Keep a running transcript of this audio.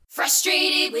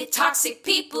Frustrated with toxic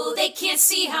people, they can't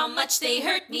see how much they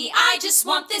hurt me. I just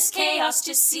want this chaos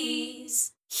to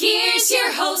cease. Here's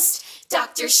your host,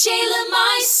 Dr. Shayla,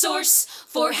 my source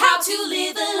for how to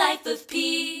live a life of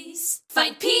peace.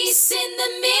 Find peace in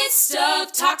the midst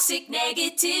of toxic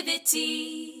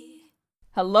negativity.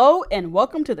 Hello and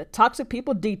welcome to the Toxic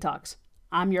People Detox.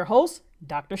 I'm your host,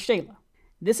 Dr. Shayla.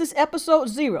 This is episode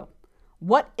 0.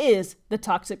 What is the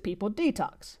Toxic People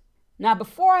Detox? Now,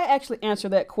 before I actually answer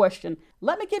that question,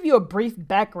 let me give you a brief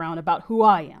background about who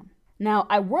I am. Now,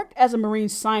 I worked as a marine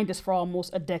scientist for almost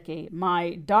a decade.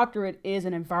 My doctorate is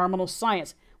in environmental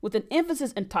science with an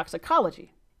emphasis in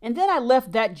toxicology. And then I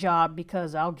left that job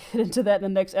because I'll get into that in the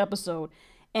next episode.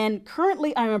 And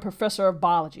currently I'm a professor of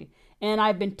biology, and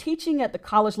I've been teaching at the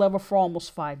college level for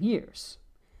almost 5 years.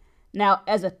 Now,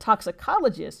 as a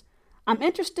toxicologist, I'm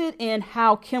interested in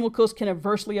how chemicals can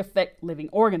adversely affect living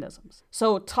organisms.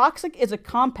 So toxic is a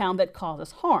compound that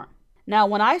causes harm. Now,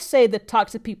 when I say the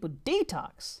Toxic People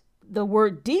Detox, the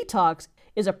word detox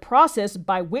is a process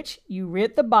by which you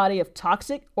rid the body of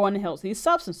toxic or unhealthy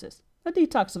substances, a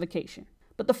detoxification.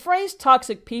 But the phrase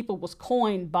toxic people was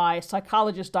coined by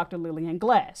psychologist Dr. Lillian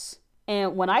Glass.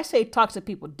 And when I say Toxic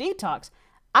People Detox,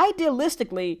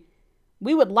 idealistically,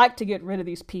 we would like to get rid of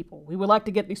these people. We would like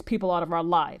to get these people out of our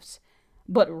lives.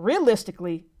 But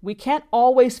realistically, we can't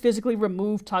always physically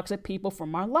remove toxic people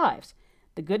from our lives.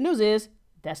 The good news is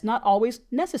that's not always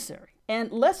necessary.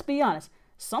 And let's be honest,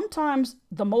 sometimes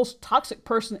the most toxic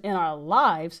person in our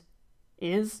lives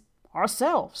is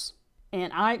ourselves.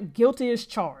 And I'm guilty as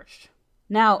charged.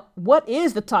 Now, what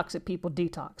is the Toxic People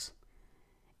Detox?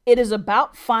 It is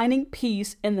about finding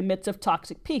peace in the midst of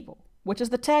toxic people, which is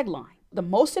the tagline. The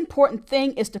most important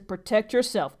thing is to protect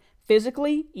yourself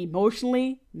physically,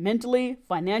 emotionally, mentally,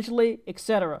 financially,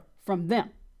 etc. from them.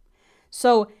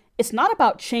 So it's not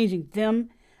about changing them,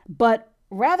 but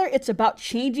rather it's about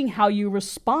changing how you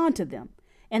respond to them.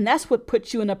 And that's what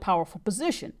puts you in a powerful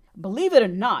position. Believe it or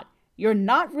not, you're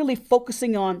not really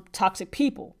focusing on toxic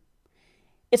people.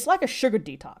 It's like a sugar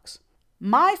detox.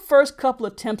 My first couple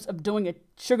attempts of doing a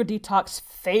sugar detox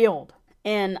failed.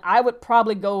 And I would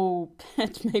probably go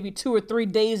maybe 2 or 3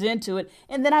 days into it,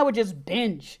 and then I would just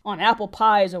binge on apple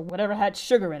pies or whatever had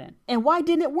sugar in it. And why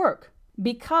didn't it work?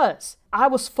 Because I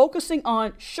was focusing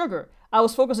on sugar. I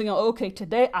was focusing on, okay,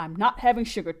 today I'm not having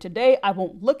sugar. Today I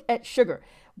won't look at sugar.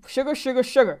 Sugar, sugar,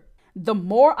 sugar. The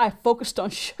more I focused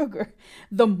on sugar,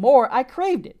 the more I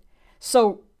craved it.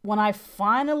 So when I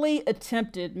finally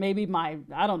attempted maybe my,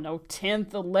 10th,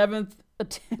 11th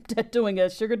attempt at doing a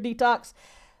sugar detox,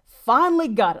 finally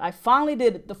got it. I finally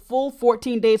did it the full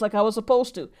 14 days like I was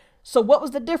supposed to. So what was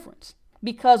the difference?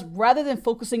 Because rather than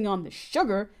focusing on the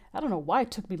sugar, I don't know why it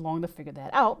took me long to figure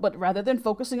that out, but rather than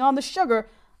focusing on the sugar,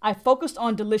 I focused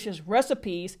on delicious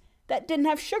recipes that didn't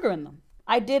have sugar in them.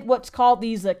 I did what's called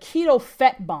these keto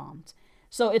fat bombs.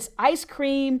 So it's ice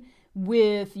cream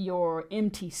with your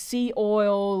MTC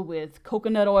oil, with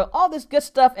coconut oil, all this good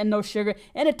stuff and no sugar,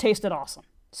 and it tasted awesome.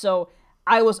 So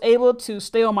I was able to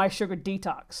stay on my sugar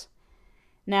detox.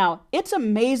 Now, it's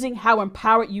amazing how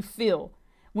empowered you feel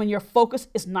when your focus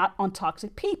is not on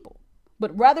toxic people,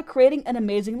 but rather creating an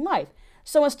amazing life.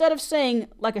 So instead of saying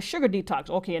like a sugar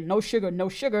detox, okay, no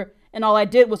sugar, and all I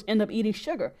did was end up eating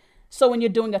sugar. So when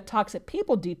you're doing a Toxic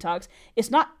People Detox,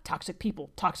 it's not toxic people.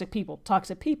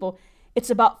 It's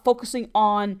about focusing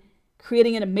on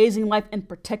creating an amazing life and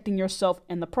protecting yourself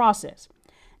in the process.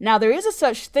 Now, there is a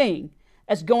such thing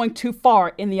as going too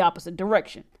far in the opposite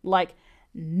direction, like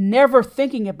never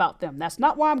thinking about them. That's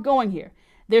not why I'm going here.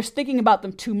 There's thinking about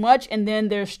them too much, and then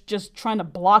there's just trying to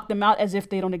block them out as if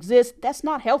they don't exist. That's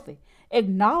not healthy.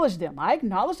 Acknowledge them. I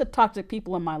acknowledge the toxic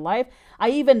people in my life. I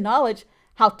even acknowledge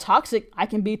how toxic I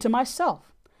can be to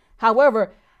myself.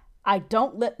 However, I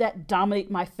don't let that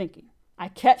dominate my thinking. I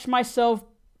catch myself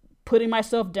putting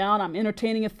myself down. I'm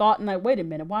entertaining a thought, and wait a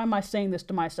minute, why am I saying this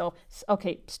to myself?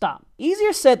 Okay, stop.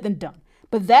 Easier said than done.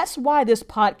 But that's why this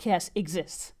podcast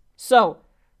exists. So,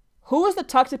 who is the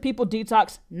Toxic People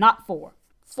Detox not for?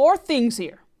 4 things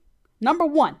here. Number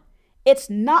 1, it's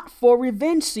not for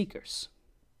revenge seekers.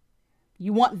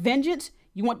 You want vengeance?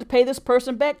 You want to pay this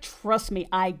person back? Trust me,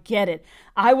 I get it.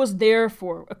 I was there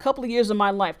for a couple of years of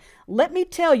my life. Let me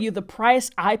tell you the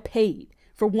price I paid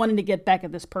for wanting to get back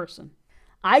at this person.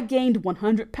 I gained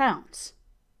 100 pounds.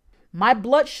 My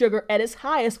blood sugar at its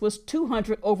highest was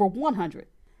 200/100.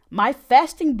 My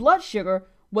fasting blood sugar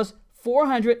was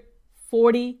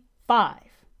 445.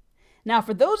 Now,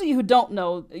 for those of you who don't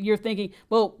know, you're thinking,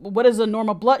 well, what is a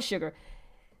normal blood sugar?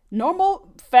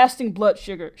 Normal fasting blood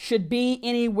sugar should be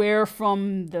anywhere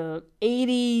from the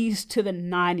 80s to the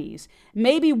 90s,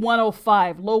 maybe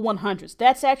 105, low 100s.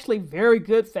 That's actually very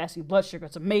good fasting blood sugar.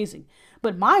 It's amazing.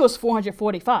 But mine was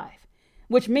 445,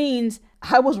 which means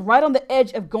I was right on the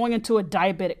edge of going into a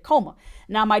diabetic coma.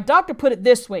 Now, my doctor put it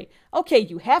this way. Okay,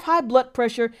 you have high blood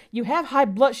pressure, you have high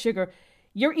blood sugar.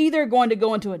 You're either going to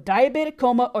go into a diabetic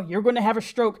coma or you're going to have a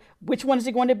stroke. Which one is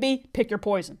it going to be? Pick your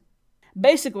poison.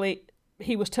 Basically,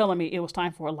 he was telling me it was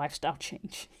time for a lifestyle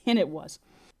change, and it was.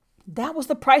 That was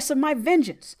the price of my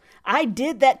vengeance. I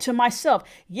did that to myself.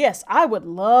 Yes, I would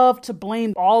love to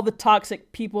blame all the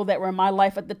toxic people that were in my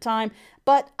life at the time,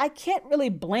 but I can't really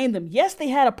blame them. Yes, they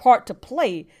had a part to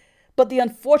play, but the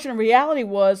unfortunate reality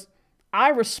was I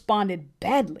responded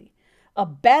badly. A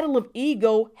battle of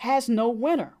ego has no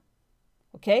winner.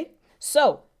 Okay?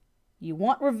 So, you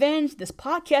want revenge? This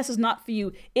podcast is not for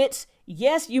you. It's,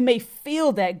 yes, you may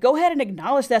feel that. Go ahead and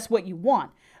acknowledge that's what you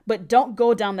want, but don't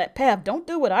go down that path. Don't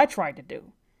do what I tried to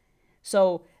do.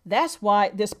 So that's why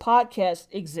this podcast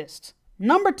exists.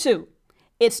 Number 2,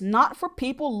 it's not for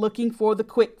people looking for the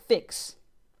quick fix.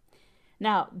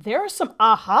 Now, there are some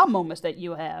aha moments that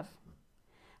you have.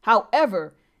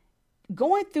 However,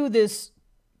 going through this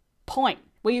point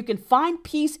where you can find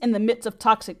peace in the midst of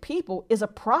toxic people is a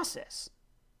process.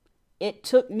 It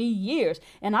took me years.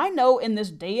 And I know in this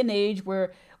day and age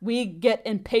where we get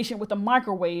impatient with the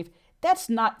microwave, that's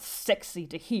not sexy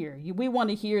to hear. We want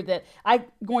to hear that I'm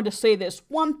going to say this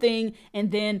one thing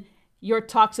and then your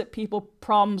toxic people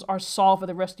problems are solved for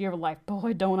the rest of your life.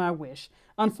 Boy, don't I wish.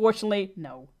 Unfortunately,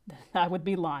 no, I would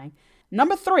be lying.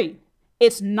 Number 3,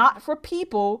 it's not for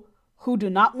people who do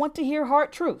not want to hear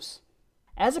hard truths.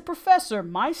 As a professor,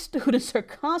 my students are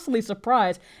constantly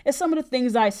surprised at some of the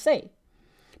things I say,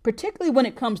 particularly when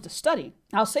it comes to study.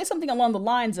 I'll say something along the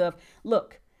lines of,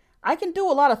 look, I can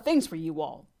do a lot of things for you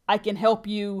all. I can help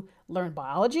you learn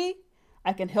biology.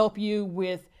 I can help you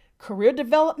with career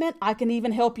development. I can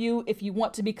even help you if you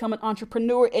want to become an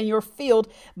entrepreneur in your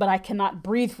field, but I cannot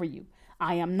breathe for you.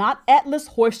 I am not Atlas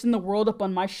hoisting the world up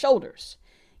on my shoulders.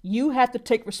 You have to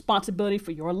take responsibility for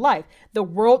your life. The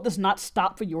world does not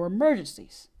stop for your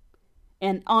emergencies.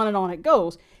 And on it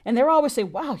goes. And they always say,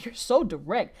 wow, you're so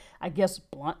direct. I guess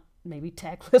blunt, maybe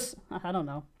tactless. I don't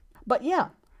know. But yeah,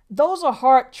 those are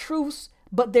hard truths,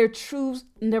 but they're truths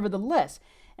nevertheless.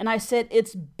 And I said,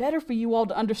 it's better for you all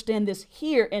to understand this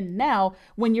here and now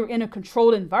when you're in a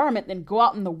controlled environment than go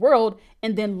out in the world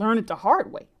and then learn it the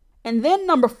hard way. And then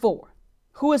number 4,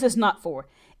 who is this not for?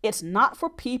 It's not for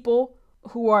people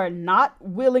who are not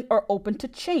willing or open to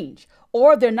change,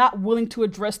 or they're not willing to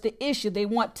address the issue. They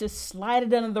want to slide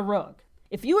it under the rug.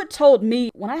 If you had told me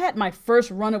when I had my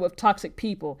first run-up with toxic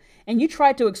people and you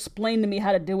tried to explain to me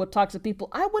how to deal with toxic people,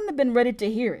 I wouldn't have been ready to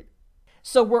hear it.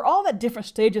 So we're all at different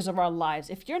stages of our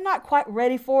lives. If you're not quite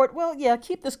ready for it, well, yeah,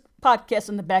 keep this podcast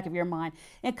in the back of your mind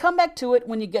and come back to it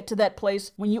when you get to that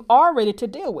place when you are ready to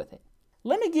deal with it.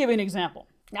 Let me give you an example.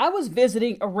 I was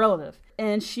visiting a relative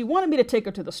and she wanted me to take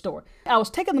her to the store. I was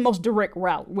taking the most direct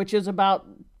route, which is about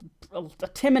a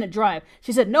 10-minute drive.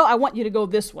 She said, no, I want you to go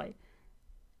this way.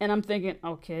 And I'm thinking,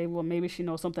 okay, well, maybe she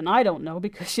knows something I don't know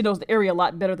because she knows the area a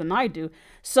lot better than I do.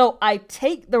 So I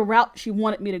take the route she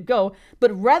wanted me to go.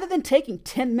 But rather than taking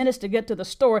 10 minutes to get to the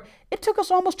store, it took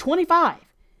us almost 25.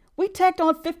 We tacked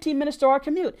on 15 minutes to our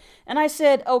commute. And I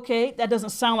said, okay, that doesn't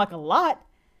sound like a lot,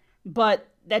 but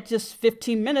that's just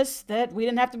 15 minutes that we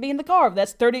didn't have to be in the car.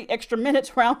 That's 30 extra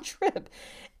minutes round trip.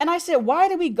 And I said, why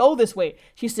did we go this way?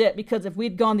 She said, because if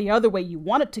we'd gone the other way you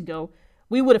wanted to go,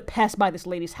 we would have passed by this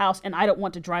lady's house, and I don't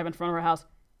want to drive in front of her house.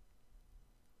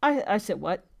 I said,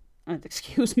 what?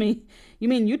 Excuse me? You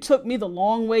mean you took me the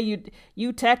long way?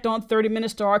 You tacked on 30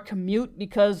 minutes to our commute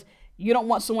because you don't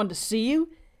want someone to see you?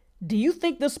 Do you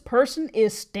think this person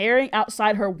is staring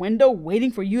outside her window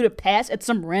waiting for you to pass at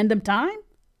some random time?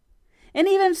 And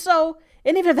even so,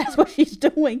 and even if that's what she's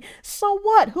doing, so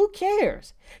what? Who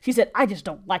cares? She said, I just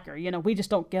don't like her. We just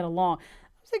don't get along.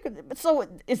 I was like, so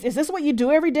is this what you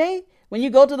do every day? When you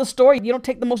go to the store, you don't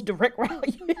take the most direct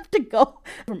route. You have to go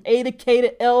from A to K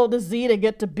to L to Z to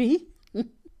get to B.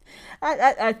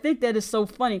 I think that is so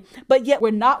funny. But yet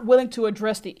we're not willing to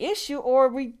address the issue, or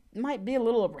we might be a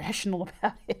little irrational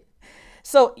about it.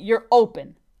 So you're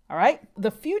open, all right?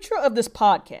 The future of this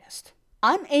podcast,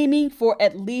 I'm aiming for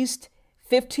at least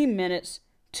 15 minutes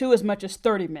to as much as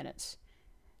 30 minutes.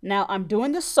 Now, I'm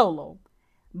doing this solo,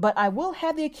 but I will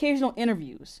have the occasional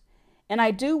interviews. And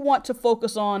I do want to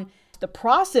focus on the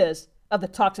process of the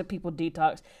Toxic People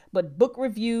Detox, but book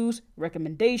reviews,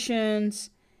 recommendations,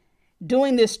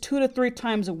 doing this 2 to 3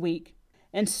 times a week,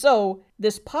 And so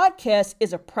this podcast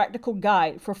is a practical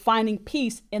guide for finding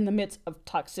peace in the midst of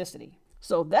toxicity.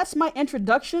 So that's my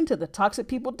introduction to the Toxic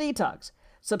People Detox.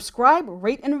 Subscribe,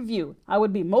 rate, and review. I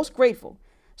would be most grateful.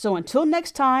 So until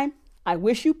next time, I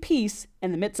wish you peace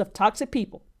in the midst of toxic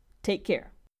people. Take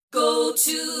care. Go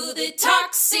to the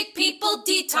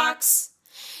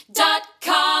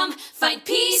toxicpeopledetox.com. Find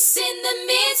peace in the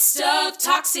midst of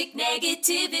toxic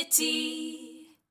negativity.